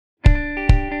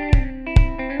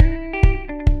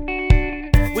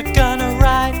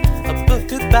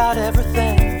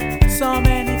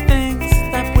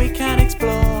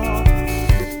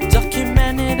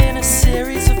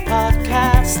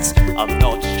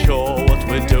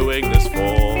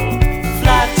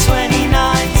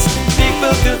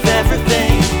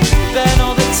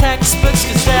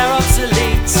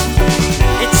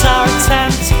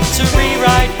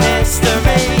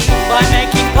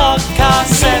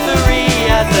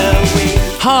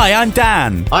Hi, I'm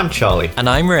Dan. I'm Charlie. And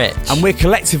I'm Rich. And we're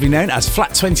collectively known as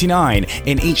Flat 29.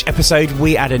 In each episode,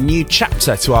 we add a new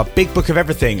chapter to our big book of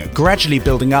everything, gradually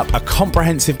building up a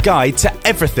comprehensive guide to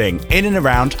everything in and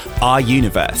around our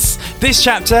universe. This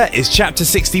chapter is chapter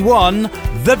 61,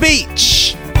 The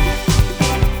Beach.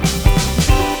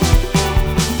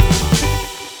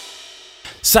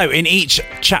 So, in each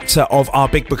chapter of our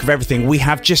big book of everything, we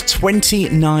have just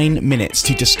 29 minutes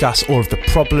to discuss all of the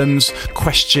problems,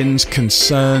 questions,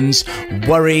 concerns,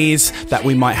 worries that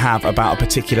we might have about a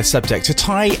particular subject, to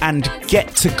try and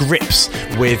get to grips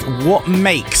with what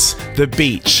makes the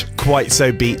beach quite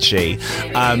so beachy.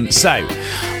 So,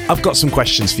 I've got some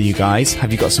questions for you guys.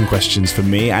 Have you got some questions for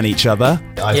me and each other?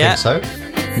 I think so.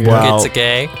 Well, good to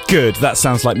go. Good. That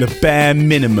sounds like the bare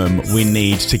minimum we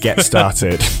need to get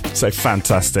started. So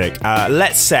fantastic.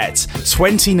 Let's set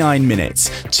 29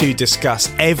 minutes to discuss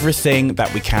everything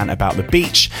that we can about the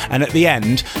beach. And at the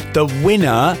end, the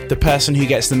winner, the person who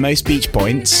gets the most beach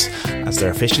points, as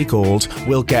they're officially called,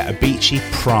 will get a beachy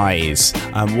prize.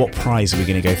 What prize are we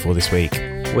going to go for this week?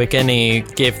 We're going to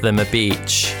give them a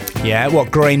beach. Yeah,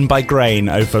 what, grain by grain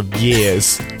over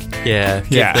years? Give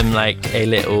them like a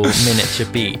little miniature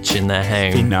beach in their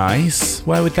home. Be nice.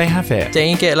 Where would they have it? Don't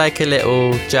you get like a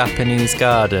little Japanese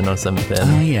garden or something?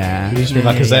 Oh, yeah. Usually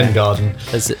like a Zen garden.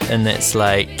 And it's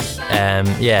like,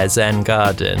 Zen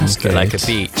garden. That's but like good. a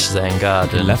beach Zen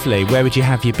garden. Lovely. Where would you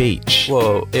have your beach?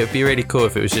 Well, it would be really cool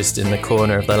if it was just in the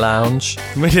corner of the lounge.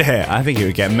 Would it? I think it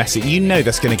would get messy. You know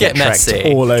that's going to get trekked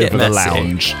messy. all over Get the messy.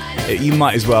 lounge. You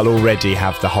might as well already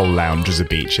have the whole lounge as a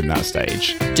beach in that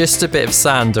stage. Just a bit of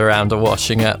sand around a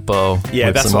washing up bowl. Yeah,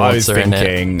 with that's some what I was water in it,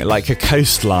 thinking. Like a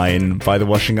coastline by the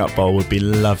washing up bowl would be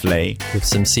lovely. with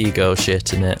some seagull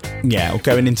shit in it. Yeah, or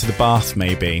going into the bath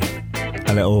maybe.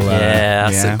 A little...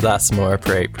 That's more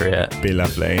appropriate. Be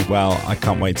lovely. Well, I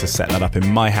can't wait to set that up in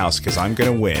my house because I'm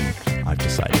going to win. I've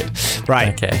decided.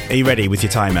 Right. Okay. Are you ready with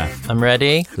your timer? I'm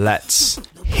ready, Let's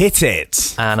hit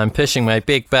it. and I'm pushing my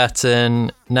big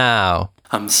button now.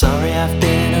 I'm sorry I've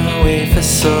been away for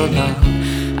so long.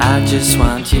 I just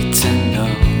want you to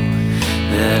know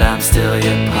that I'm still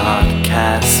your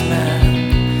podcast man.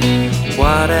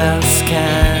 What else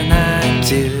can I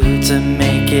do to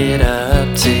make it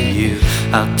up to you?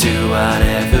 I'll do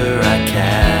whatever I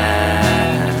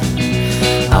can.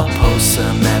 I'll post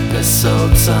some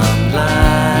episodes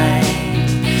online.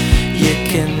 You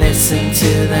can listen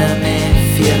to them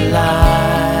if you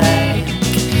like,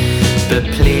 but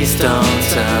please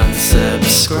don't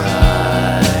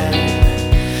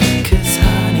unsubscribe, 'cause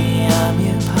honey, I'm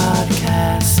your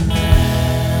podcast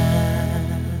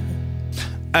man.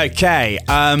 Okay,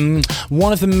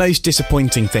 one of the most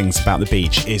disappointing things about the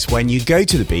beach is when you go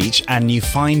to the beach and you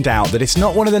find out that it's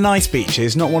not one of the nice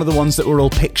beaches, not one of the ones that we're all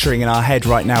picturing in our head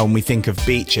right now when we think of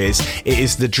beaches. It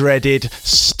is the dreaded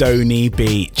stony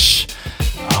beach.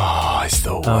 Oh, it's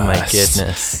the worst. Oh my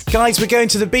goodness. Guys, we're going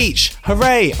to the beach.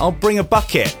 Hooray, I'll bring a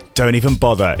bucket. Don't even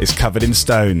bother, it's covered in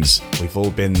stones. We've all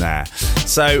been there.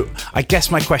 So, I guess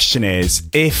my question is,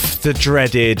 if the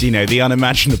dreaded, the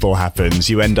unimaginable happens,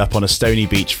 you end up on a stony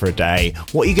beach for a day,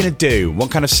 what are you going to do?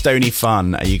 What kind of stony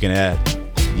fun are you going to,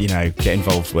 get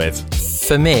involved with?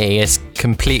 For me, it's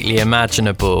completely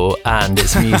imaginable, and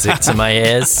it's music to my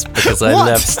ears because I What?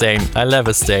 love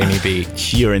a stony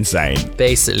beach. You're insane.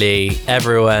 Basically,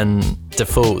 everyone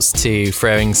defaults to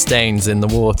throwing stones in the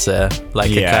water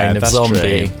like a kind of that's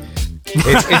zombie. true.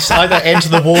 It's either into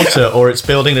the water or it's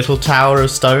building a little tower of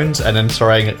stones and then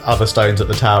throwing other stones at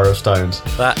the tower of stones.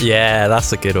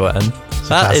 That's a good one.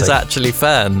 That is classic. actually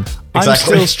fun. I'm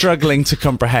Exactly. still struggling to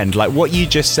comprehend. Like, what you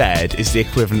just said is the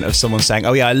equivalent of someone saying,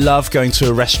 oh yeah, I love going to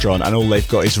a restaurant and all they've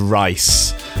got is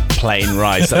rice. Plain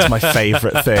rice. That's my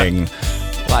favourite thing.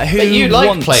 Like, who But you like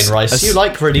wants plain rice. You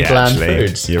like really bland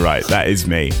foods. You're right, that is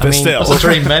me. But mean, still. That's a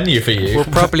dream menu for you. We'll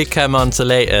probably come on to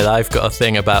later. I've got a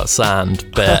thing about sand,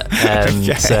 but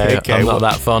Okay, I'm well- not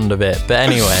that fond of it. But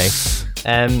anyway,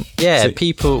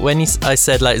 people. When I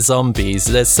said like zombies,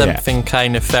 there's something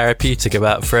kind of therapeutic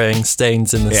about throwing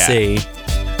stones in the sea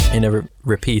in a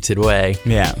repeated way.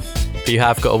 Yeah. But you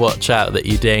have got to watch out that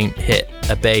you don't hit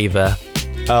a bather.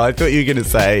 Oh, I thought you were going to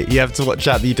say you have to watch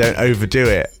out that you don't overdo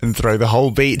it and throw the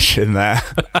whole beach in there.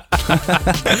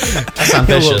 That's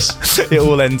ambitious. It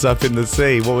all ends up in the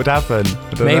sea. What would happen? I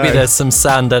don't Maybe know. there's some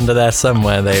sand under there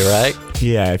somewhere, though, right?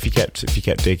 Yeah, if you kept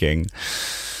digging.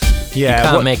 You Yeah,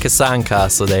 can't make a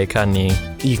sandcastle, though, can you?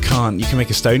 you can't. You can make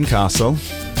a stone castle,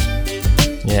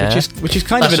 Yeah. which is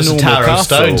kind That's of a just a normal tower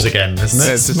castle. of stones again, isn't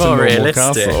it? It's just more a normal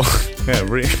realistic. castle. Yeah,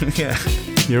 yeah.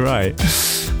 You're right.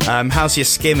 How's your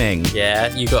skimming?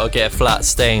 Yeah, you got to get a flat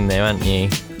stain though, haven't you?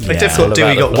 It's difficult to do.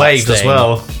 You got waves as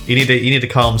well. You need a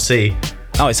calm sea.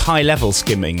 Oh, it's high level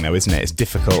skimming though, isn't it? It's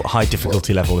difficult, high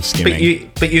difficulty level of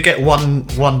skimming. But you get one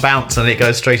bounce and it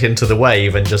goes straight into the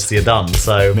wave and just you're done.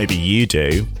 So maybe you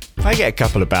do. I get a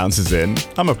couple of bounces in.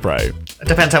 I'm a pro. It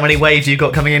depends how many waves you've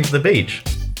got coming into the beach.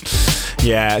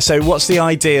 Yeah, so what's the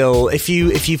ideal if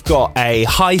you've got a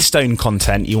high stone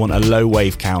content, you want a low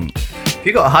wave count. If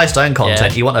you've got a high stone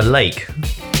content, you want a lake.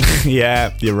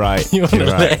 Yeah, you're right. You want a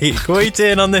lake? What are you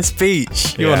doing on this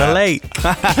beach? You want a lake?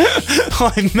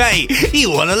 Oh, mate,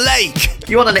 you want a lake?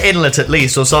 You want an inlet at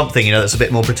least, or something, that's a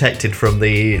bit more protected from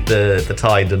the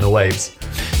tide and the waves.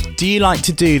 Do you like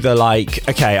to do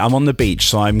okay, I'm on the beach,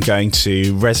 so I'm going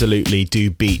to resolutely do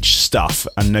beach stuff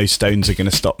and no stones are going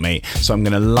to stop me. So I'm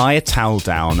going to lie a towel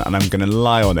down and I'm going to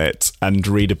lie on it and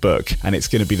read a book, and it's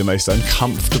going to be the most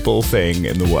uncomfortable thing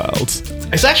in the world.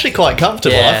 It's actually quite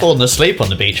comfortable. Yeah. I've fallen asleep on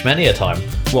the beach many a time.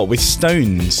 What, with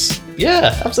stones?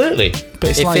 Yeah, absolutely. But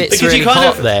it's If like... it's because really you kind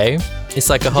hot of- though, it's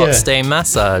like a hot stain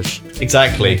massage.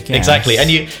 Exactly, Yes. exactly. And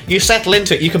you settle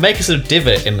into it. You can make a sort of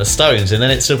divot in the stones, and then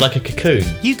it's sort of like a cocoon.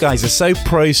 You guys are so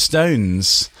pro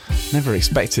stones. Never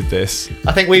expected this.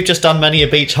 I think we've just done many a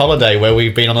beach holiday where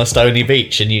we've been on a stony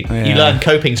beach, and you learn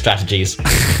coping strategies.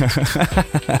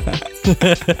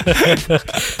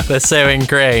 They're so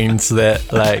ingrained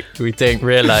that we don't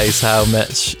realise how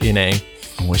much, I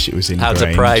wish it was in how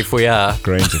deprived we are.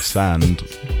 grains of sand.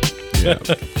 Yeah.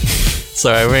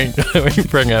 So I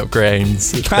won't bring up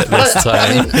grains at this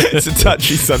time. It's a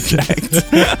touchy subject.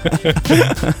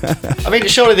 I mean,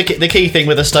 surely the key thing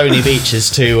with a stony beach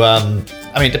is to,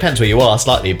 it depends where you are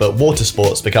slightly, but water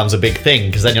sports becomes a big thing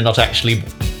because then you're not actually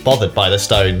bothered by the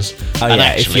stones. Oh, and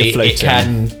yeah, if actually, you're it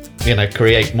can,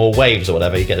 create more waves or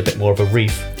whatever. You get a bit more of a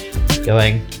reef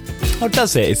going. Oh,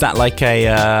 does it? Is that like a...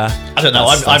 I don't know.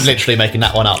 I'm literally making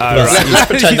that one up. Oh, Let's right.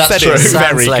 pretend You that's said it true. Sounds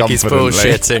very like he's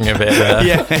confidently. bullshitting a bit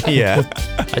there. yeah.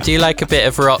 I do like a bit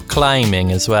of rock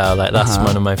climbing as well. That's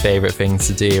one of my favourite things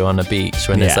to do on a beach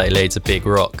when there's loads of big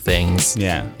rock things.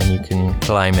 Yeah. And you can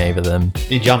climb over them.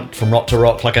 You jump from rock to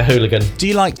rock like a hooligan. Do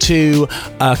you like to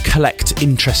collect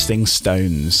interesting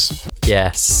stones?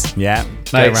 Yes. Yeah.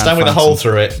 No, it's done with a hole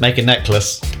through it, make a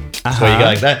necklace. That's where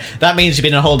you're going. That means you've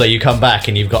been on a holiday, you come back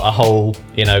and you've got a whole,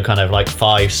 kind of like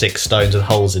 5-6 stones with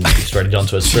holes in it threaded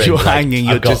onto a string. You're like, hanging,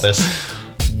 you're I've got just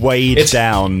this. weighed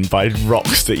down by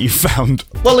rocks that you found.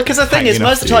 Well, because the thing is, hanging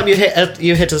most of the off time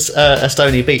you hit a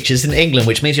stony beach is in England,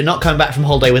 which means you're not coming back from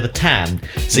holiday with a tan.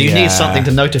 So you Yeah. need something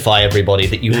to notify everybody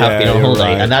that you have been on you're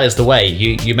holiday, right. and that is the way.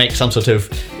 You make some sort of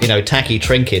tacky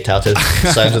trinket out of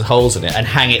stones with holes in it and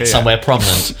hang it somewhere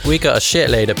prominent. We got a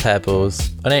shitload of pebbles.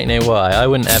 I don't know why. I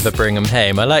wouldn't ever bring them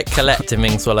home. I like collecting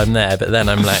things while I'm there, but then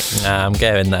I'm like, nah, I'm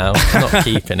going now. I'm not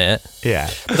keeping it. Yeah.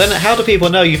 But then how do people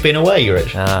know you've been away,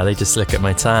 Rich? They just look at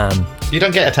my tan. You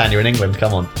don't get a tan, you're in England,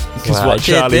 come on. Because Well, I what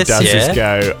did Charlie this does is year.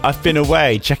 go, I've been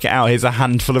away, check it out, here's a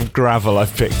handful of gravel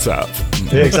I've picked up.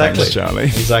 Yeah, exactly. Thanks, Charlie.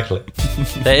 Exactly.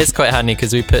 That is quite handy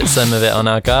because we put some of it on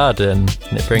our garden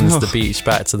and it brings the beach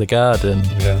back to the garden.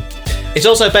 Yeah. It's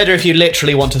also better if you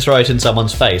literally want to throw it in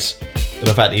someone's face than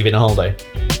the fact that you've been on holiday.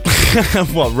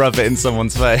 What, rub it in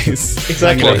someone's face?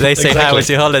 Exactly. They say, exactly. how was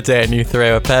your holiday? And you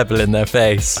throw a pebble in their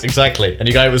face. Exactly. And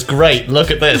you go, it was great, look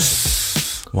at this.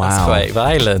 Wow. It's quite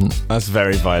violent. That's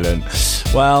very violent.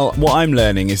 Well, what I'm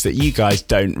learning is that you guys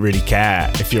don't really care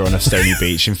if you're on a stony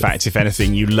beach. In fact, if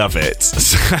anything, you love it.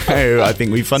 So I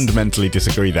think we fundamentally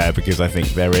disagree there because I think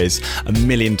there is a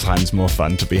million times more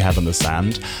fun to be had on the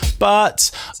sand. But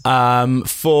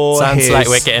for Sounds his... like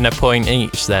we're getting a point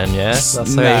each then, yeah?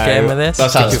 That's where you're going with this?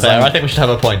 That sounds Because fair. I'm- I think we should have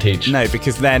a point each. No,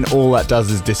 because then all that does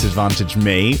is disadvantage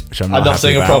me, which I'm not I'm not happy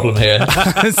seeing a about. problem here.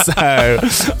 So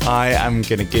I am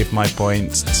going to give my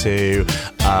point to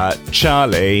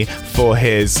Charlie for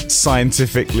his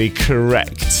scientifically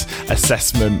correct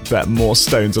assessment that more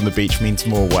stones on the beach means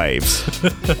more waves.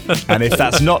 And if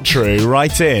that's not true,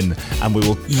 write in and we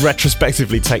will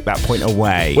retrospectively take that point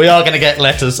away. We are going to get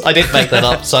letters. I didn't make that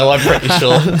up, so I'm pretty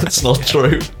sure it's not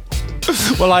true.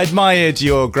 Well, I admired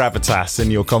your gravitas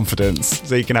and your confidence,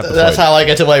 so you can have the That's point. how I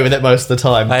get away with it most of the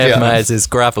time. I Yeah. admire his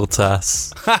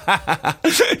gravitas.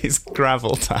 It's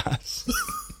gravitas.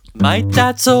 My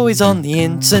dad's always on the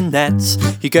internet.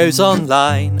 He goes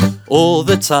online all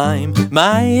the time.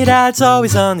 My dad's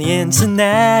always on the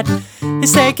internet.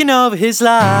 He's taking over his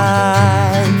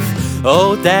life.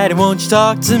 Oh, Daddy, won't you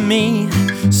talk to me?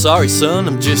 Sorry, son,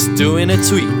 I'm just doing a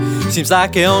tweet. Seems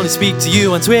like I only speak to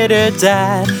you on Twitter,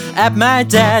 Dad. At my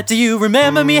dad, do you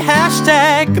remember me?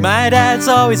 Hashtag. My dad's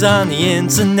always on the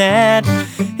internet.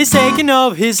 He's taking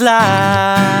over his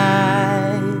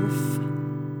life.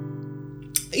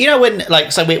 you know when,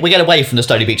 like, so we get away from the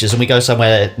stony beaches and we go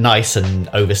somewhere nice and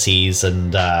overseas,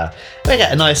 and we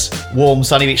get a nice warm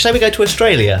sunny beach. Say we go to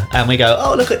Australia and we go,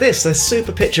 oh, look at this, they're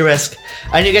super picturesque,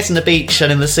 and you get in the beach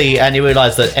and in the sea and you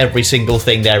realise that every single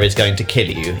thing there is going to kill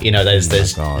you. You know, there's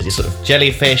sort of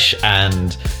jellyfish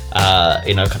and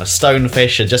kind of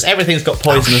stonefish, and just everything's got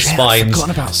poisonous spines. I've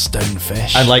forgotten about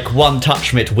stonefish. And like one touch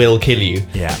from it will kill you.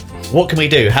 Yeah. What can we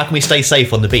do? How can we stay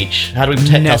safe on the beach? How do we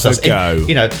protect ourselves?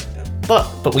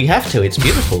 But we have to. It's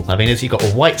beautiful. I mean, you've got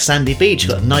a white sandy beach,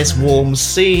 you've got a nice warm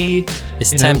sea. It's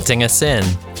tempting us in.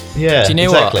 Yeah. Do you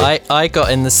know exactly. what? I got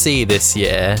in the sea this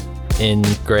year in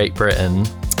Great Britain,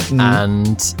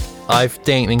 and I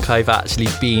don't think I've actually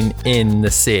been in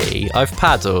the sea. I've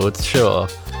paddled, sure,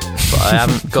 but I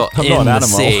haven't got in the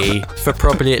sea for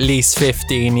probably at least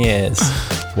 15 years.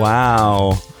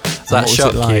 Wow. Does that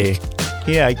shock you?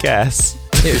 Yeah, I guess.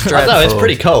 It was dreadful. No, it's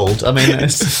pretty cold. I mean, it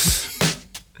was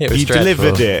you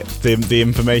dreadful. delivered the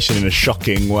information in a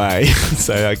shocking way,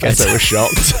 so I guess I was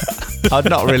shocked.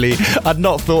 I'd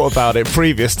not thought about it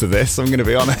previous to this, I'm going to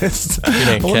be honest. You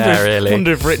don't care, really. I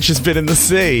wonder if Rich has been in the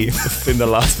sea in the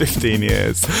last 15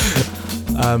 years.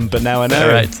 But now I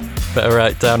know. Better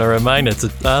write down a reminder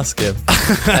to ask him.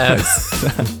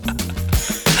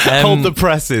 Hold the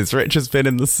presses. Rich has been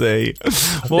in the sea.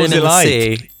 What was it like?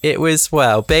 Sea, it was,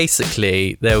 well,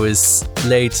 basically, there was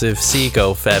loads of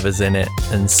seagull feathers in it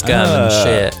and scum and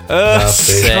shit.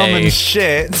 Scum and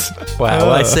shit.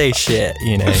 Wow, I say shit,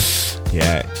 you know.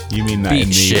 Yeah, you mean that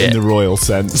Beach in the royal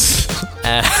sense.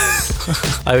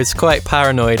 I was quite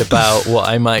paranoid about what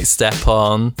I might step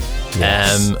on,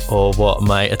 or what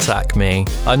might attack me.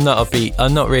 I've never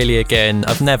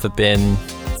been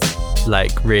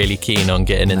like really keen on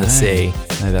getting in the sea.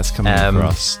 No, that's coming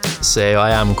across. So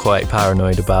I am quite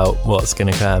paranoid about what's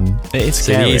going to come. It is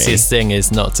so scary. the easiest thing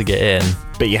is not to get in.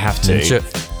 But you have to.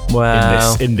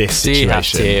 Well, in this situation. Do you have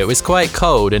to? It was quite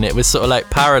cold, and it was sort of like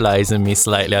paralysing me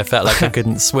slightly. I felt like I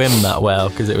couldn't swim that well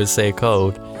because it was so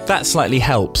cold. That slightly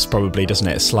helps, probably, doesn't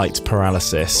it? A slight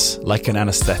paralysis, like an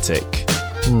anaesthetic.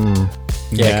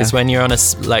 Yeah, because when you're on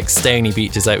stony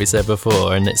beaches, like we said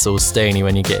before, and it's all stony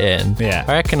when you get in. Yeah.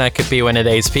 I reckon I could be one of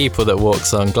those people that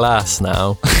walks on glass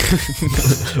now.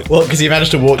 Well, because you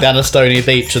managed to walk down a stony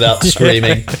beach without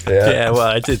screaming. Yeah, well,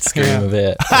 I did scream a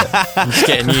bit. I'm just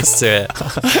getting used to it.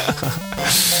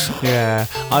 Yeah,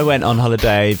 I went on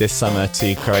holiday this summer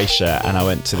to Croatia, and I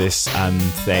went to this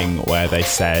thing where they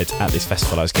said at this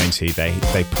festival I was going to,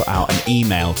 they put out an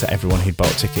email to everyone who'd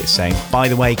bought tickets saying, by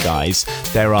the way, guys,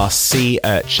 there are sea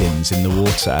urchins in the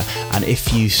water, and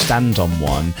if you stand on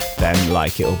one, then you'll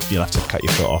have to cut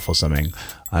your foot off or something.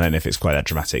 I don't know if it's quite that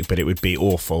dramatic, but it would be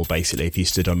awful, basically, if you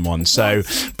stood on one. So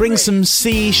bring some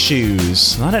sea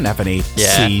shoes. I don't have any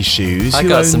sea shoes. I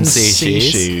got some sea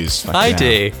shoes. I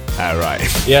do. Oh,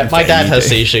 right. Yeah, my dad has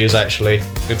sea shoes, actually.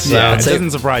 It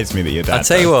doesn't surprise me that your dad I'll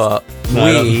tell you what,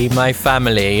 my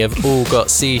family, have all got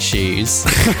sea shoes.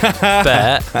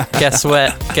 But guess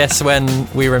when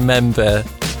we remember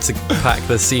to pack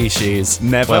the sea shoes?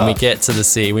 Never. When we get to the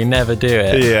sea, we never do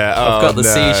it. Yeah. I've got the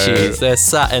sea shoes. They're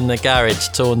sat in the garage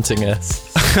taunting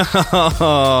us.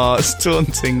 Oh, it's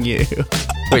taunting you.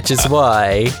 Which is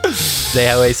why they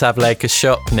always have like a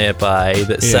shop nearby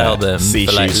that sell them sea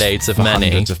for like shoes loads of for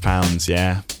money. Hundreds of pounds,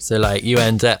 yeah. So like you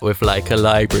end up with like a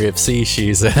library of sea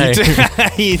shoes.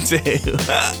 You do.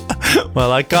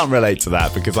 Well, I can't relate to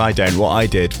that because I don't. What I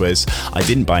did was I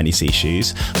didn't buy any sea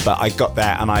shoes, but I got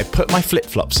there and I put my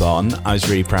flip-flops on. I was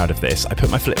really proud of this. I put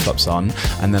my flip-flops on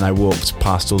and then I walked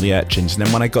past all the urchins. And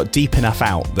then when I got deep enough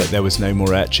out that there was no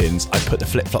more urchins, I put the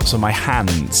flip-flops on my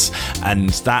hands, and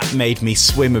that made me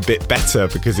swim a bit better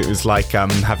because it was like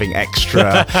having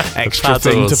extra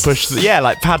thing to push.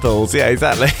 Like paddles. Yeah,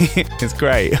 exactly. It's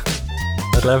great.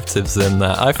 I'd love tips in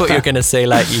that. I thought you were going to say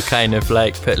like you kind of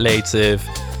like put loads of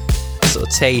sort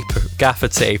of gaffer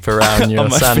tape around your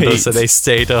sandals feet, so they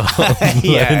stayed on.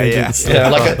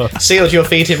 Sealed your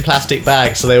feet in plastic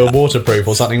bags so they were waterproof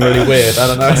or something really weird. I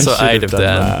don't know. That's what I'd have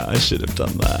done. I should have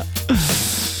done that.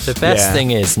 The best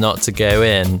thing is not to go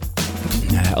in.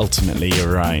 Yeah, ultimately,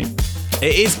 you're right.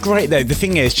 It is great though. The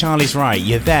thing is, Charlie's right.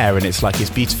 You're there and it's like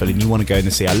it's beautiful and you want to go in the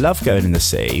sea. I love going in the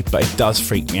sea, but it does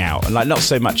freak me out. And like not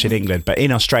so much in England, but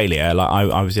in Australia. Like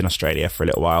I was in Australia for a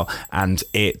little while and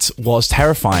it was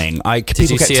terrifying.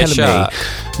 Did you see a shark?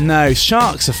 No,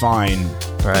 sharks are fine.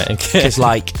 Right, okay. Because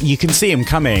like you can see them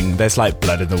coming. There's like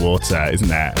blood in the water, isn't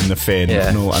there? And the fin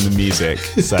and the music,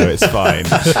 so it's fine.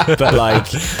 But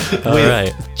like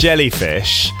with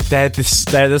jellyfish, they're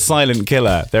the silent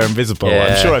killer. They're invisible. Yeah.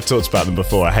 I'm sure I've talked about them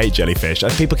before. I hate jellyfish.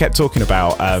 People kept talking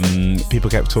about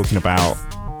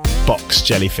box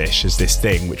jellyfish as this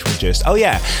thing which will just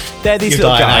they're these You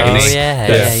little die in guys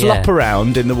agony. that flop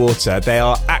around in the water. They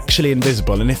are actually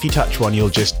invisible, and if you touch one you'll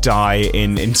just die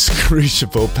in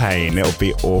inscrutable pain. It'll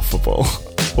be awful.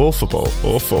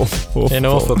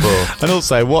 Inaudible. And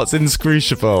also, what's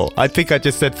inscrutable? I think I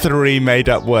just said 3 made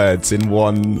up words in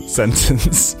one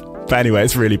sentence. But anyway,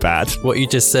 it's really bad. What you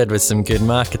just said was some good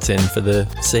marketing for the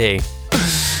sea.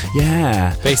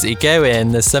 Yeah. Basically, go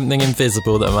in, there's something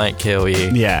invisible that might kill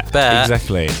you. Yeah, But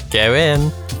exactly. go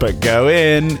in. But go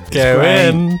in. Go Great.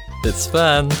 in. It's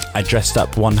fun. I dressed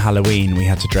up one Halloween. We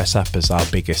had to dress up as our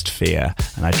biggest fear,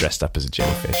 and I dressed up as a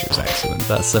jellyfish. It was excellent.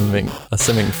 That's something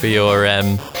for your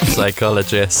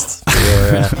psychologist, for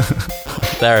your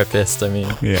therapist, I mean,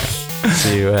 Yeah.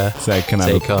 to So can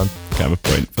I take on. have a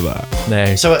point for that?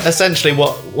 No. So essentially,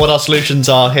 what our solutions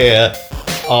are here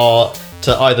are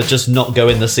to either just not go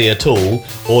in the sea at all,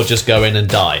 or just go in and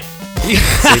die.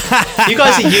 You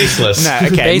guys are useless. No,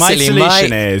 okay. My Basically,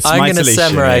 solution is. I'm going to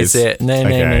summarize it. No.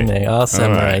 Okay. I'll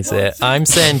summarize it. I'm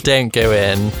saying don't go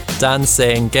in. Dan's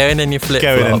saying go in your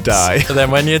flip-flops. Go in and die. And then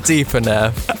when you're deep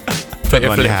enough, put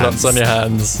your on your flip-flops hands. on your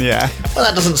hands. Yeah. Well,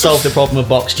 that doesn't solve the problem of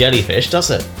box jellyfish, does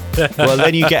it? Well,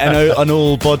 then you get an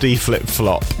all-body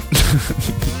flip-flop.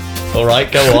 All right,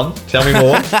 go on. Tell me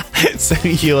more. So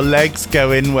your legs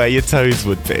go in where your toes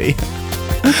would be.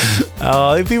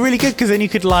 Oh, it'd be really good because then you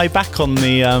could lie back on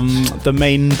the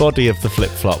main body of the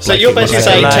flip-flop. So you're basically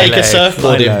saying lie take low. a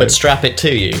surfboard Lie in, low. but strap it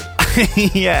to you.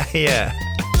 yeah.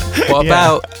 What Yeah.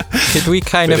 about, could we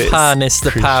kind But of it's harness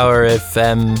the crucial. power of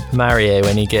Mario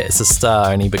when he gets a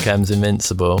star and he becomes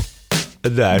invincible?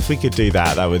 No, if we could do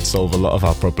that, that would solve a lot of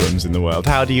our problems in the world.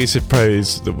 How do you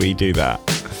suppose that we do that?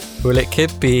 Well, it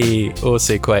could be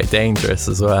also quite dangerous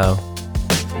as well.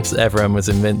 If everyone was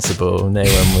invincible,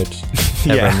 everyone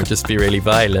would just be really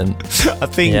violent. I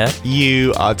think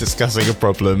you are discussing a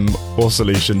problem or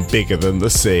solution bigger than the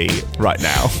sea right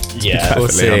now. to be Yeah.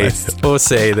 perfectly honest. Or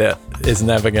say that is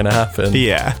never going to happen.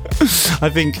 Yeah. I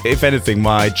think, if anything,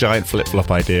 my giant flip-flop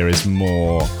idea is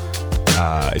more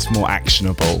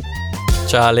actionable.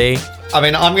 Charlie, I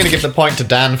mean, I'm going to give the point to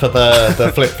Dan for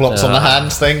the flip-flops on the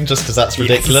hands thing, just because that's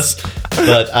ridiculous.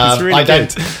 But It's really I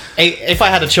don't. good. If I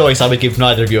had a choice, I would give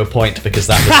neither of you a point because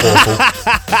that was awful.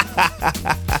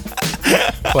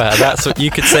 well, that's what you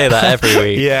could say that every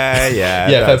week. Yeah, Yeah,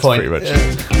 fair that's point. pretty much.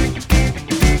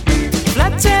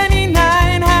 Flat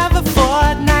 29 have a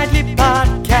fortnightly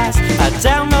podcast. I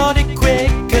download it quick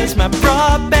cause my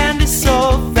broadband is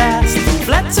so fast.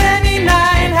 Flat 29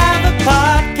 have a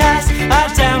podcast. I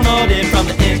download it from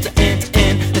the internet.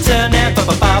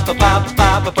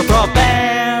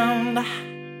 Broadband.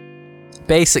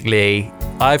 Basically,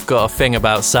 I've got a thing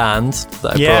about sand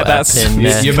that I Yeah, brought that's- up in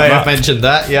You may have mentioned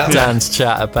that, yeah. Dan's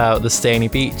chat about the stony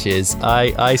beaches.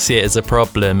 I see it as a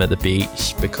problem at the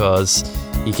beach because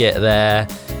you get there,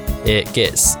 it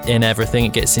gets in everything,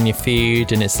 it gets in your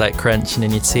food and it's like crunching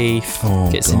in your teeth, Oh,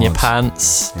 gets in your God.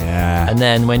 pants. Yeah. And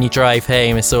then when you drive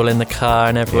home, it's all in the car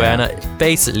and everywhere. Yeah. And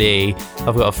basically,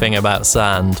 I've got a thing about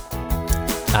sand.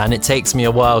 And it takes me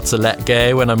a while to let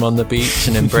go when I'm on the beach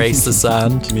and embrace the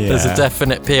sand. There's Yeah. a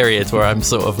definite period where I'm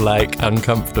sort of like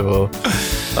uncomfortable,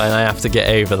 and I have to get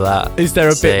over that. Is there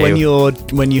a bit So-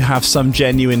 when you have some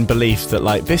genuine belief that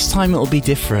like this time it'll be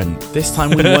different? This time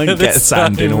we won't get This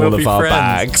sand in time all we'll of be our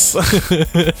friends.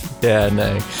 bags. Yeah,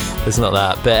 no, it's not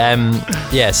that.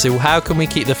 But yeah. So how can we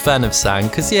keep the fun of sand?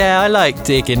 Because I like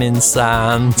digging in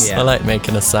sand. Yeah. I like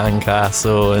making a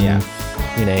sandcastle and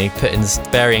you know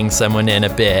burying someone in a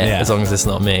bit, Yeah. as long as it's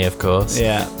not me, of course.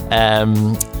 Yeah.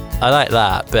 I like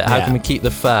that. But how Yeah. can we keep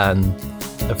the fun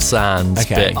of sand,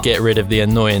 Okay. but get rid of the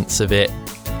annoyance of it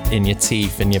in your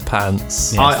teeth and your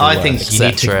pants? Yeah. I think you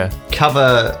need etc. to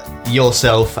cover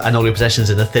yourself and all your possessions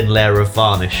in a thin layer of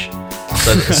varnish.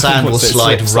 So that the sand will Once it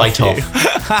slide slips right off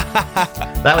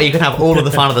off. That way you can have all of the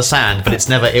fun of the sand, but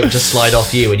it will just slide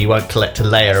off you and you won't collect a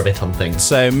layer of it on things.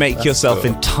 So make yourself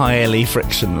entirely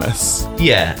frictionless.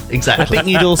 Yeah, I exactly. think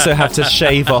you'd also have to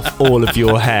shave off all of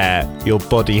your hair, your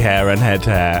body hair and head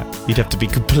hair. You'd have to be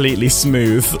completely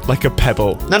smooth, like a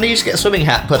pebble. No, you just get a swimming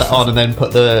hat, put that on, and then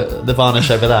put the varnish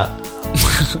over that.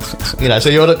 So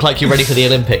you'll look like you're ready for the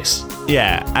Olympics.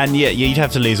 Yeah, and you'd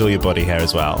have to lose all your body hair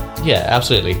as well. Yeah,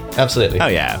 absolutely. Oh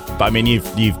yeah, but I mean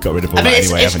you've got rid of all that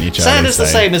anyway, haven't you, Charlie? Sand is the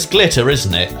So- same as glitter,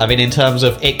 isn't it? I mean, in terms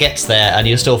of it gets there and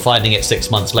you're still finding it 6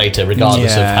 months later,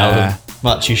 regardless Yeah. of how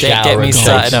much you Don't shower get me and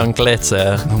started shake. on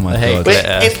glitter. Oh my I hate God. But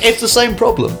glitter. it's the same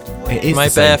problem. It is My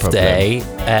the same problem. birthday,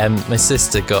 my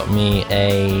sister got me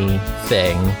a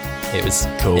thing. It was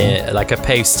Cool. like a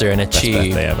poster in a Best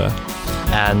tube, birthday ever.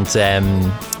 and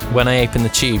when I opened the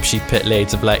tube, she'd put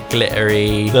loads of like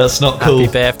glittery That's not cool.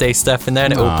 happy birthday stuff in there,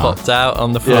 and it all popped out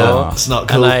on the floor. Yeah, it's not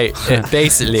cool. And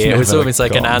it was almost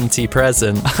like an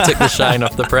anti-present. Took the shine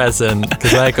off the present,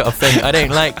 because I got a thing. I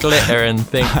don't like glitter and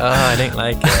think, I don't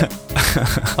like it.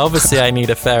 Obviously, I need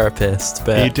a therapist,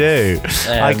 but you do.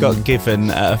 I got given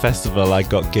at a festival.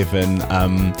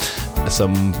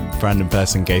 Some random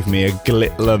person gave me a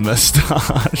glitter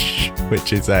moustache,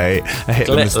 which is a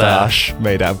Hitler moustache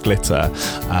made out of glitter.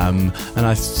 And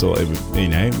I thought it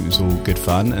was all good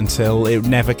fun until it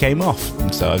never came off.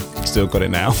 And so I've still got it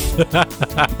now.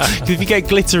 Because if you get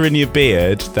glitter in your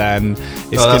beard, then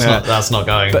it's that's not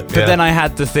going. But then I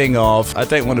had the thing of, I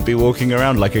don't want to be walking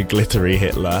around like a glittery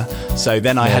Hitler. So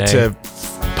then I had to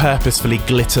purposefully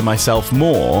glitter myself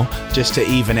more just to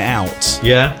even it out.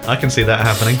 Yeah, I can see that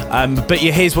happening. But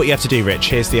here's what you have to do, Rich.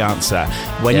 Here's the answer.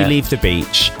 When you leave the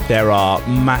beach, there are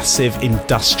massive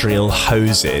industrial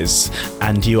hoses,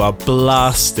 and you are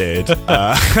blasted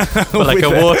like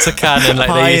a water cannon, like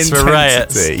they use for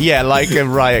riots. Yeah, like a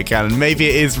riot cannon. Maybe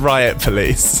it is riot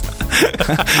police.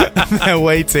 They're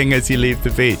waiting as you leave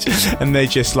the beach, and they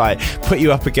just like put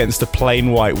you up against a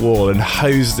plain white wall and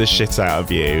hose the shit out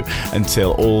of you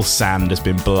until all sand has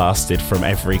been blasted from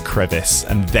every crevice,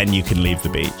 and then you can leave the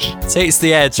beach. Takes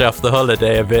the edge off the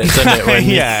holiday a bit, doesn't it? When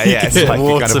it's like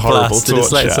a kind of horrible torture.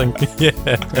 It's like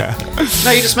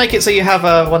No, you just make it so you have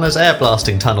one of those air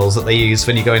blasting tunnels that they use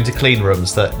when you go into clean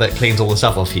rooms that cleans all the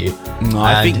stuff off you. No,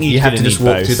 I think you have to just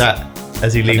walk through that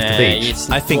as you leave the beach.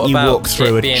 I think you walk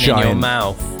through a giant. In your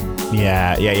mouth.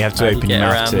 Yeah, you have to open your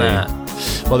mouth too. That?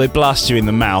 Well, they blast you in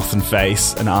the mouth and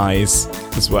face and eyes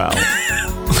as well.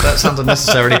 That sounds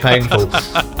unnecessarily painful.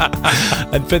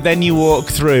 But then you walk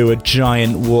through a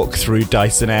giant walk-through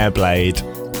Dyson Airblade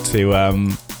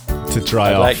to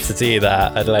dry off. I'd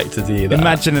like to do that.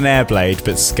 Imagine an Airblade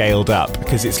but scaled up,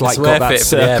 because it's got that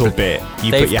circle bit.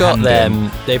 You put your hand in.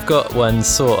 They've got one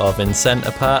sort of in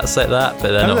centre parts like that,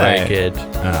 but they're not very good.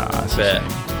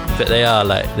 But they are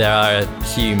a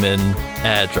human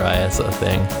air dryer sort of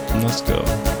thing. That's cool.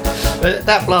 But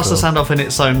that blasts the sand off in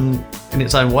its own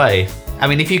way. I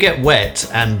mean, if you get wet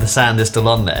and the sand is still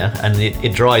on there and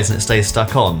it dries and it stays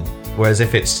stuck on, whereas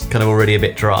if it's kind of already a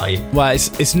bit dry. Well,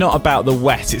 it's not about the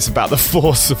wet, it's about the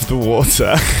force of the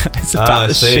water. It's about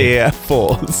the sheer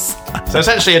force. So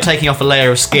essentially you're taking off a layer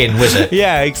of skin with it.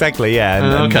 Yeah, exactly,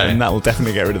 yeah. And that will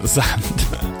definitely get rid of the sand.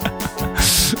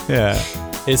 Yeah.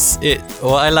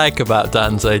 What I like about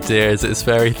Dan's idea is it's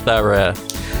very thorough.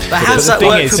 But how does that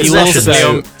work for possessions?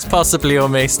 It's possibly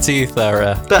almost too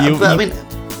thorough. But I mean,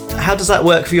 how does that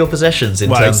work for your possessions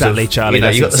in terms of, Charlie,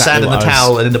 you've got the sand in the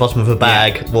towel and in the bottom of a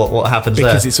bag, what happens there?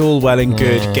 Because it's all well and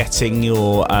good getting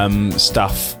your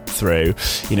stuff through,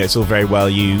 it's all very well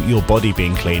your body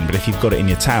being clean, but if you've got it in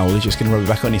your towel, you're just going to rub it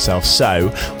back on yourself. So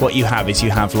what you have is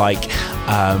like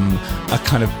a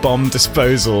kind of bomb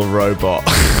disposal robot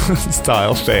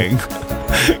style thing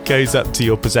goes up to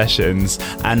your possessions,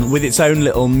 and with its own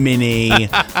little mini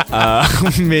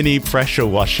pressure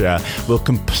washer will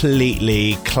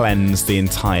completely cleanse the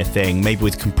entire thing, maybe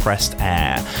with compressed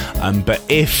air. But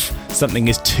if something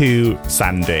is too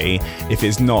sandy, if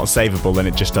it's not savable, then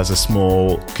it just does a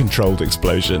small controlled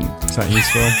explosion. Is that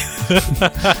useful?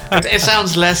 It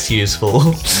sounds less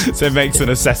useful. So it makes an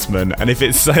assessment, and if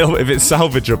it's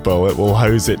salvageable, it will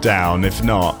hose it down. If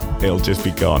not, it'll just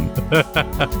be gone.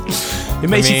 It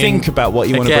makes you think about what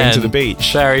you want to bring to the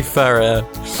beach. Very thorough.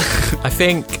 I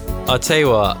think I'll tell you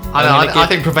what. I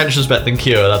think prevention's better than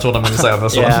cure. That's what I'm going to say on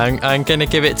this one. Yeah, I'm going to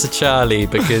give it to Charlie,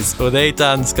 because although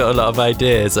Dan's got a lot of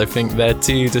ideas, I think they're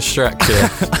too destructive.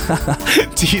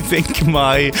 Do you think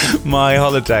my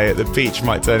holiday at the beach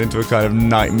might turn into a kind of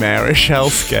nightmarish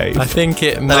hellscape? I think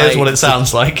it might. That is what it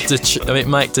sounds like. It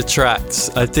might detract.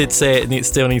 I did say it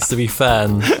still needs to be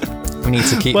fun. We need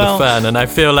to keep the fun, and I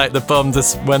feel like as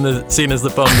soon as the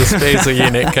bomb disposal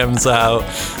unit comes out,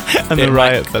 and the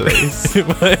riot police,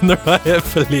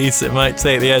 it might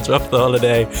take the edge off the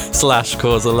holiday /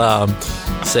 cause alarm.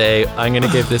 So I'm going to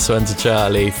give this one to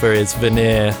Charlie for his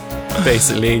veneer.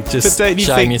 Basically, just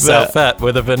shine yourself up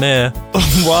with a veneer.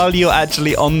 While you're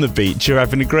actually on the beach, you're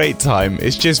having a great time.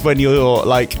 It's just when you're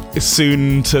like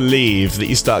soon to leave that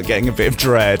you start getting a bit of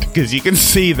dread, because you can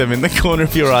see them in the corner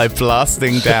of your eye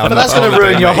blasting down. But that's going to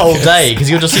ruin your whole day, because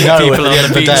you'll just know at the end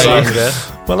of the day.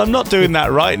 Well, I'm not doing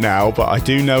that right now, but I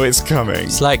do know it's coming.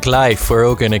 It's like life. We're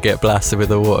all going to get blasted with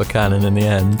a water cannon in the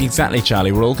end. Exactly,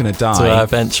 Charlie. We're all going to die. To our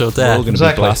eventual death. We're all going to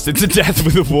be blasted to death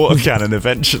with a water cannon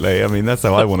eventually. I mean, that's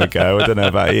how I want to go. I don't know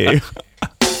about you.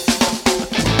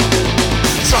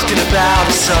 Talking about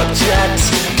a subject,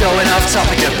 going off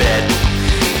topic a bit.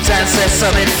 and said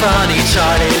something funny.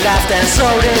 Charlie laughed and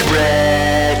so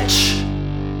did Rich.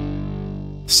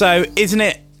 So, isn't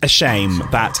it a shame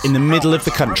that in the middle of the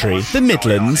country, the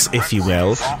Midlands, if you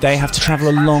will, they have to travel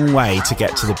a long way to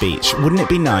get to the beach? Wouldn't it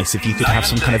be nice if you could have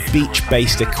some kind of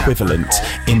beach-based equivalent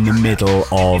in the middle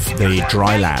of the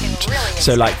dry land?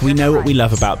 So, like, we know what we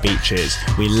love about beaches.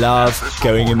 We love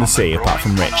going in the sea, apart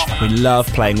from Rich. We love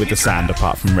playing with the sand,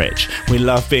 apart from Rich. We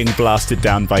love being blasted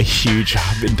down by huge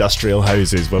industrial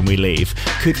hoses when we leave.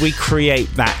 Could we create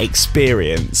that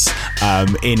experience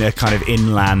in a kind of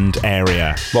inland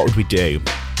area? What would we do?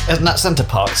 Isn't that Centre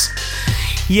Parks?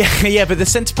 Yeah, but the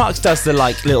Centre Parks does the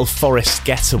like little forest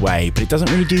getaway, but it doesn't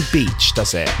really do beach,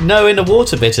 does it? No, in the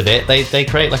water bit of it, they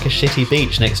create like a shitty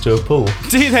beach next to a pool.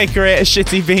 Do they create a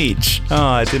shitty beach? Oh,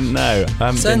 I didn't know.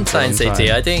 Sometimes they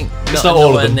do. I think It's not not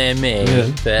all of one them. near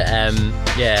me, but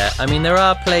yeah. I mean, there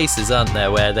are places, aren't there,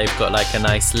 where they've got like a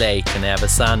nice lake and they have a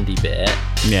sandy bit.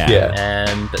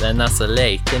 Yeah. But then that's a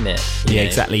lake, isn't it? You Yeah, know?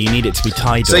 exactly. You need it to be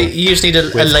tidal. So you just need a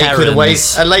lake herons. with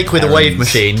a wave Herons.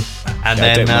 machine, and I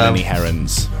then don't want any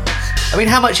herons. I mean,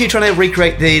 how much are you trying to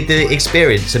recreate the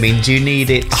experience? I mean, do you need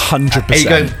it 100%. Are you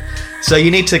going? So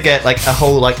you need to get like a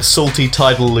whole like salty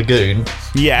tidal lagoon.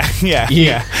 Yeah. You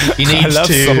I need love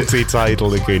to- Salty Tidal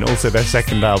Lagoon. Also, their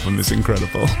second album is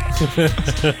incredible.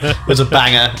 It was a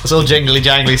banger. It's all jingly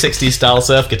jangly 60s style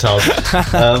surf guitars.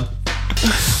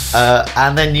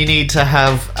 And then you need to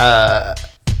have.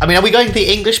 I mean, are we going for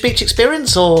the English beach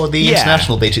experience or the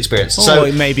international beach experience?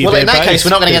 Or maybe a well, bit in of that case,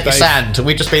 both. we're not going to Bit get the of both. sand.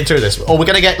 We've just been through this. Or we're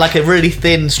going to get like a really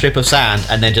thin strip of sand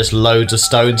and then just loads of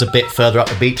stones a bit further up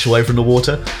the beach away from the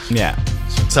water. Yeah.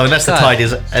 So unless the tide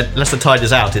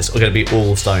is out, it's going to be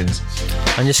all stones.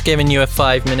 I'm just giving you a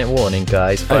 5-minute warning,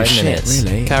 guys. 5 minutes.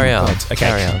 Really? Carry Oh, on. God. Okay.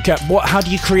 Carry on. How do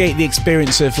you create the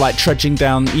experience of like trudging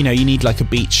down? You know, you need like a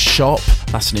beach shop.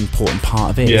 That's an important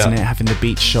part of it, Yeah. not it? Having the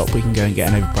beach shop, we can go and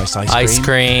get an overpriced ice cream. Ice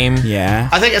cream. Yeah.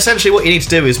 I think essentially what you need to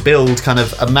do is build kind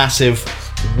of a massive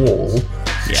wall,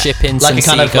 Ship in like some a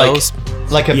kind seagulls.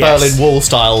 of like a Yes. Berlin Wall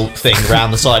style thing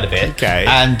around the side of it. Okay.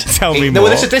 And Tell me no, more.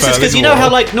 This is because Berlin you know how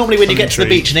Wall. like normally when you I'm get to the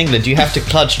intrigued. beach in England, you have to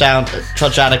trudge down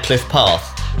a cliff path.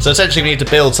 So essentially, we need to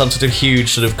build some sort of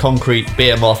huge sort of concrete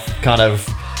behemoth kind of.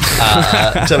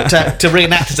 To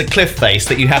reenact as a cliff face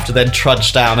that you have to then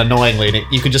trudge down annoyingly, and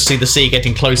you can just see the sea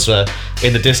getting closer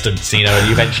in the distance, you know, and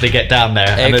you eventually get down there,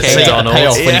 and Okay, it's the Donald.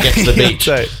 payoff when you get to the beach.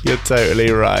 You're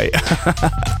totally right.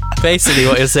 Basically,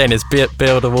 what you're saying is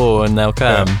build a wall and they'll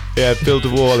come. Yeah, build a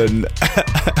wall and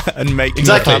and make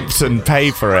Exactly. Northampton pay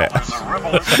for it.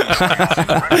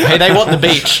 Hey, they want the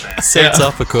beach. So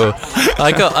topical.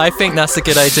 I think that's a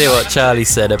good idea what Charlie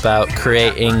said about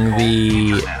creating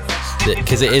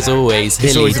because it is always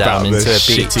hilly always down about into the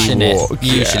a beach, shitty isn't it? walk,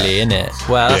 Usually, isn't it?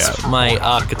 Well, that's Yeah. my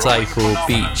archetypal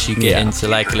beach. You get Yeah. into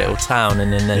like a little town,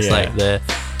 and then there's Yeah. like it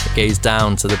goes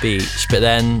down to the beach. But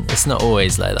then it's not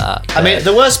always like that. I mean,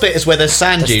 the worst bit is where there's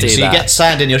sand Let's dunes. do So you that. get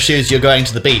sand in your shoes, you're going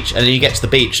to the beach, and then you get to the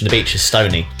beach, and the beach is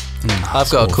stony. I've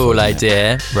got a cool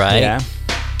idea, right? Yeah.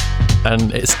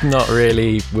 And it's not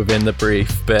really within the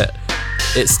brief, but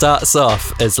it starts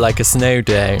off as like a snow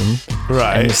dome.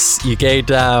 Right. And you go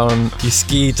down, you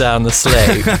ski down the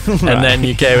slope, and then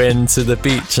you go into the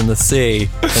beach and the sea,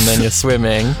 and then you're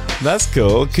swimming. That's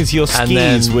cool because your And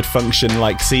skis then- would function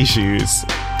like sea shoes.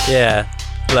 Yeah.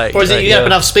 Like, Or is it like you have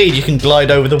enough speed, you can glide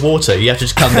over the water. You have to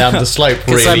just come down the slope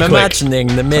Because really I'm quick. imagining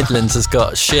the Midlands has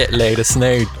got a shitload of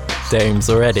snow domes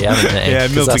already, haven't they? Yeah,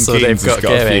 'Cause Milton that's all Keynes they've has got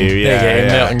got a going. few, There yeah, you go,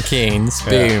 yeah. Milton Keynes, Yeah.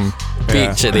 boom, Yeah.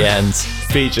 beach at the end.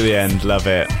 Beach at the end, love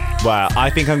it. Wow, I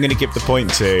think I'm going to give the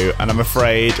point to, and I'm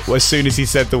afraid as soon as he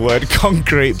said the word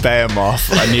concrete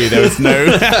behemoth, I knew there was no,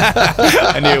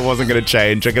 I knew it wasn't going to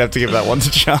change. I'm going to have to give that one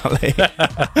to Charlie.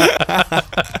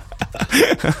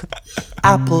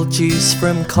 Apple juice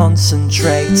from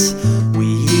concentrate. We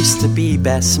used to be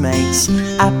best mates.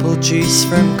 Apple juice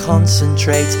from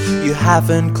concentrate. You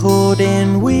haven't called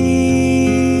in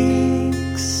weeks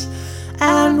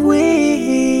and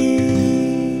weeks.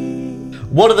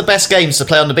 What are the best games to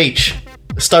play on the beach?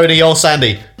 Stony or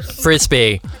sandy?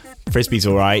 Frisbee. Frisbee's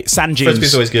all right. Sand dunes.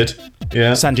 Frisbee's always good.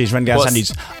 Yeah. Sand dunes, run down What's- sand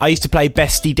dunes. I used to play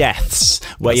Bestie Deaths,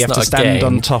 where you have That's to not a stand game.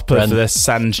 on top of Run- the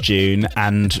sand dune,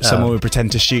 and someone would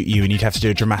pretend to shoot you, and you'd have to do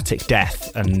a dramatic death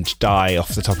and die off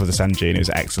the top of the sand dune. It was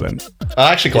excellent.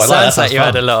 I actually It quite like that. sounds like you fun.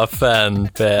 had a lot of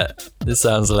fun, but This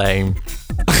sounds lame.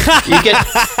 You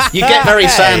get very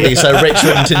sandy, so Rich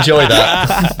wouldn't enjoy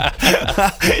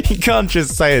that. You can't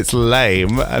just say it's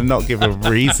lame and not give a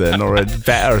reason or a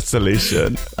better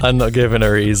solution. I'm not giving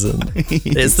a reason.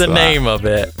 It's the name of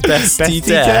it. Bestie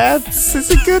Deaths.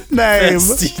 It's a good name.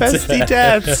 Bestie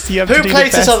Deaths. You have to Who do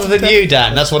plays the this other than you,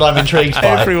 Dan? That's what I'm intrigued by.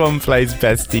 Everyone plays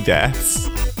Bestie Deaths.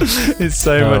 It's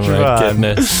so much my fun.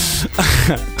 goodness.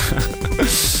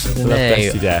 I love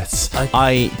Bestie Deaths.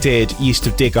 I used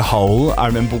to dig a hole. I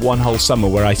remember one whole summer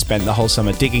where I spent the whole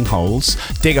summer digging holes.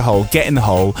 Dig a hole, get in the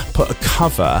hole, put a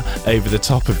cover over the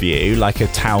top of you, like a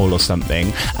towel or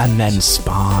something, and then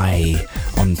spy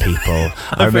on people. I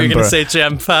thought you were going to say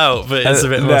jump out, but it's a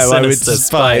bit more sinister. I would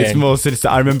spy. It's more sinister.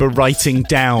 I remember writing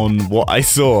down what I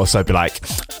saw. So I'd be like,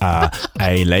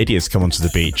 a lady has come onto the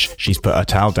beach. She's put her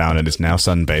towel down and is now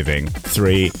sunbathing.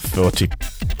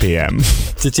 3:40 p.m.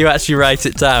 Did you actually write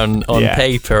it down on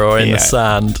paper or in the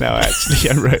sand? No,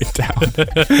 actually, I wrote it down.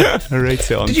 I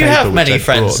wrote it on paper. Did you have many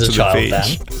friends as a child,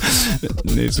 Dan?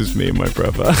 This was me and my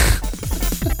brother.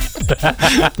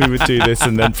 We would do this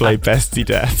and then play Bestie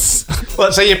Deaths.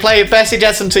 What, so you play Bestie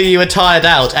Deaths until you were tired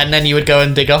out, and then you would go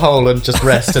and dig a hole and just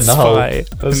rest in the hole?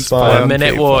 Spy 1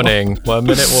 minute warning. 1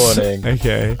 minute warning.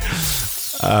 Okay.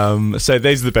 So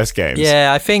those are the best games.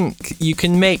 Yeah, I think you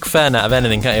can make fun out of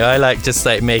anything, can't you? I like just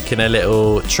like making a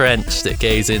little trench that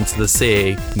goes into the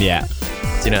sea. Yeah.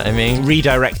 Do you know what I mean?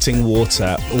 Redirecting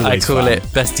water. I call it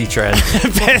Bestie Trench.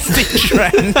 Bestie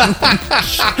Trench.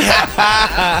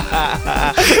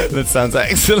 That sounds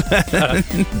excellent.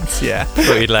 Yeah.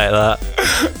 Thought you'd like that.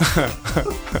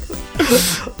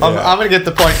 I'm going to give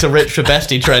the point to Rich for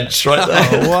Bestie Trench right there.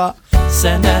 Oh, what?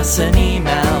 Send us an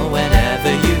email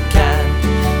whenever you can.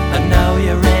 I know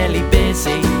you're really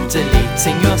busy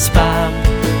deleting your spam.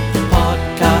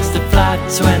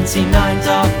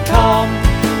 Podcast@flag29.com.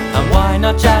 And why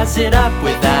not jazz it up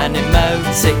with an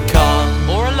emoticon?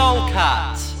 Or a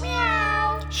lolcat.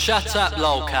 Shut up,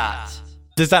 lolcat.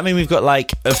 Does that mean we've got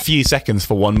like a few seconds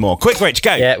for one more? Quick, Rich,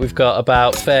 go. Yeah, we've got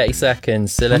about 30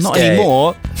 seconds, so let's Not go.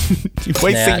 anymore. You're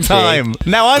wasting time.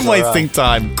 Now I'm wasting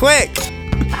time. Quick.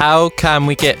 How can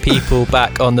we get people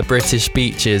back on the British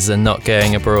beaches and not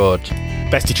going abroad?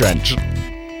 Bestie Trench.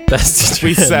 Bestie Trench.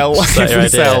 We sell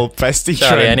Bestie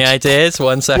Charlie, Trench. any ideas?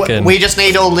 1 second. We just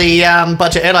need all the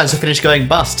budget airlines to finish going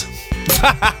bust.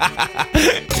 I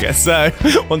guess so.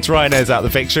 Once Ryanair's out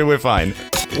of the picture, we're fine.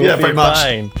 Yeah, pretty much.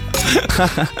 Fine.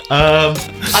 I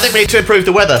think we need to improve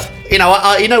the weather. You know,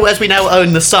 as we now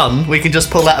own the sun, we can just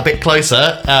pull that a bit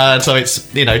closer, so it's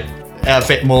a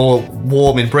bit more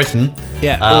warm in Britain.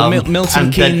 Yeah, or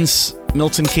Milton Keynes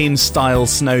style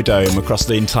snow dome across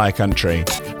the entire country.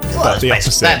 Well, the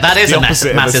opposite. That is the a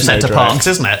opposite massive of a centre snow parks,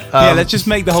 dome. isn't it? Yeah, let's just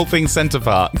make the whole thing centre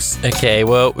parks. Okay,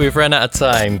 well, we've run out of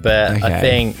time, but I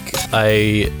think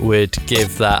I would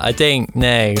give that. I don't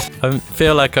know. I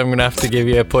feel like I'm going to have to give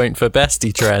you a point for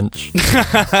Bestie Trench.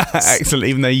 Excellent,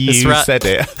 even though you said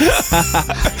it.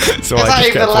 So is that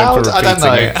even allowed? I don't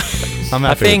know. I'm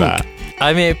happy with that.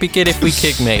 I mean, it'd be good if we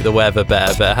could make the weather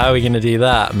better, but how are we going to do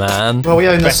that, man? Well, we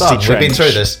own the Bestie sun. We've been Trench.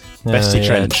 through this. Bestie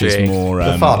Trench is more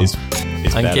fun. is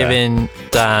I'm better. giving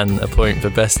Dan a point for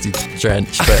Bestie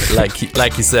Trench, but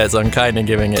like he says, I'm kind of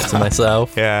giving it to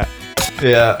myself. Yeah.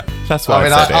 Yeah. That's why I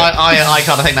mean, I said it. I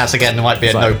kind of think that's, again, might be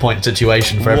a no-point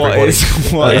situation for everybody. What is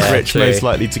Yeah, Rich true. most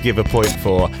likely to give a point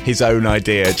for? His own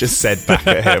idea just said back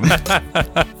at him.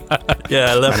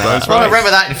 Yeah, I love that. Well, remember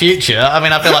that in future. I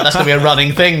mean, I feel like that's going to be a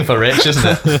running thing for Rich,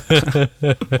 isn't it?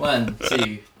 1,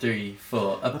 2, 3,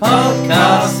 4. A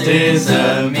podcast is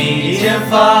a media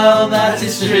file that's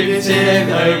distributed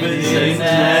over the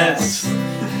internet,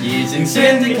 using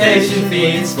syndication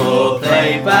feeds for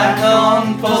playback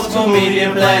on portable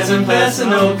media players and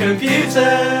personal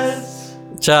computers.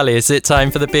 Charlie, is it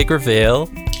time for the big reveal?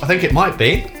 I think it might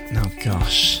be. Oh,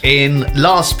 gosh. In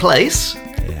last place,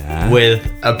 Yeah. with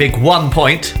a big 1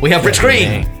 point, we have Rich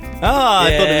Green. Oh,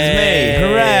 I thought it was me.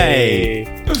 Hooray.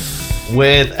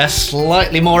 With a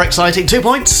slightly more exciting 2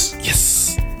 points,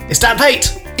 Yes. it's Dan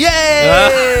Pate.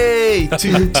 Yay!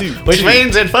 2-2. Which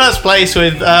means in first place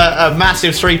with a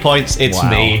massive 3 points, it's Wow.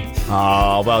 me.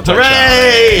 Oh, well done,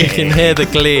 Hooray! You can hear the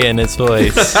glee in his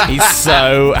voice. Charlie. He's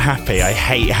so happy. I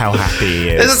hate how happy he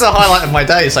is. This is the highlight of my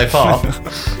day so far.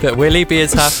 But will he be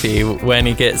as happy when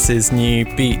he gets his new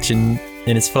beach in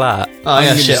his flat? Oh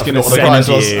yeah, I'm shit. just I going to forgot what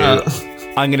the prize send was. you.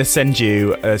 I'm going to send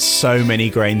you so many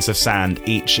grains of sand,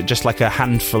 each just like a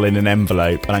handful in an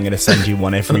envelope, and I'm going to send you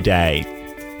one every day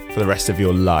for the rest of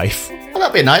your life. Well,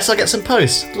 that'd be nice. I'll get some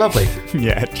posts. Lovely.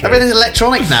 Yeah, true. Everything's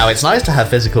electronic now. It's nice to have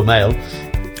physical mail.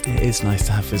 It is nice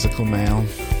to have physical mail.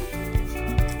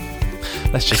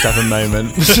 Let's just have a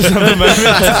moment. Let's just have a moment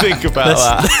to think about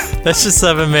that. Let's just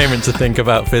have a moment to think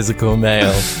about physical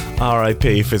mail.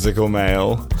 R.I.P. physical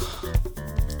mail.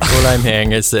 All I'm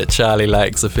hearing is that Charlie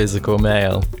likes a physical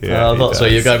mail. Yeah, that's where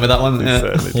you're going with that one. He Yeah.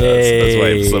 certainly does. Let's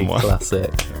wait for someone.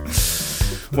 Classic.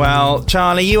 Well,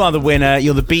 Charlie, you are the winner.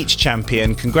 You're the beach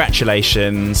champion.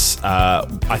 Congratulations.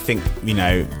 I think,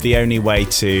 the only way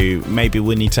to... Maybe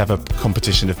we need to have a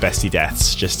competition of bestie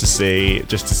deaths just to see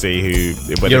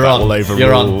whether You're that on. will overrule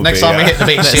You're on. Next time we hit the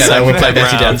beach together, we'll play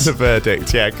bestie deaths. The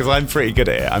verdict, yeah, because I'm pretty good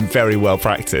at it. I'm very well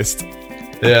practiced.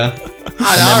 Yeah.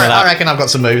 I reckon I've got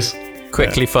some moves.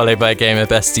 Quickly followed by a game of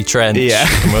Bestie Trench. Yeah.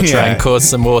 And we'll try Yeah. and cause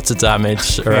some water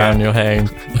damage around your home.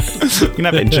 You can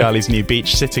have it in Charlie's new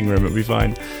beach sitting room. It'll be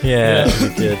fine. Yeah, that'd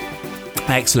be good.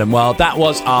 Excellent. Well, that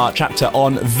was our chapter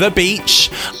on the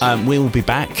beach. We will be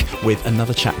back with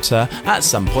another chapter at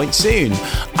some point soon.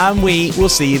 And we will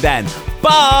see you then.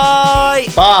 Bye!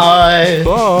 Bye.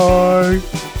 Bye!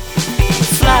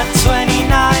 Flat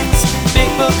 29's big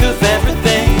book of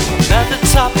everything. Another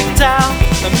topic down,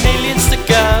 millions to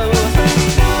go.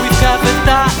 We've covered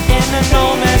that in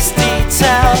enormous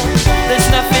detail. There's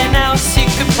nothing else you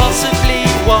could possibly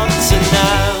want to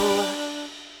know.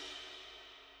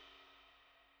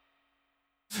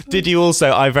 Did you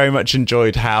also? I very much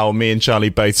enjoyed how me and Charlie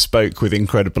both spoke with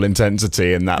incredible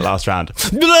intensity in that last round.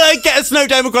 Get a snow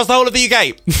dome across the whole of the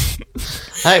UK.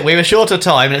 Hey, we were short of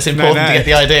time, and it's important to get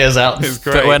the ideas out. It's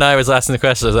great. But when I was asking the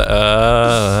question, I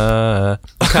was like,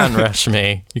 you can't rush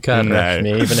me. You can't No. rush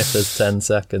me, even if there's 10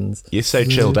 seconds. You're so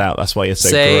chilled out. That's why you're so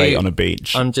Say, great on a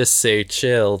beach. I'm just so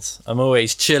chilled. I'm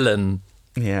always chilling.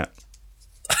 Yeah.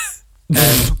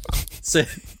 So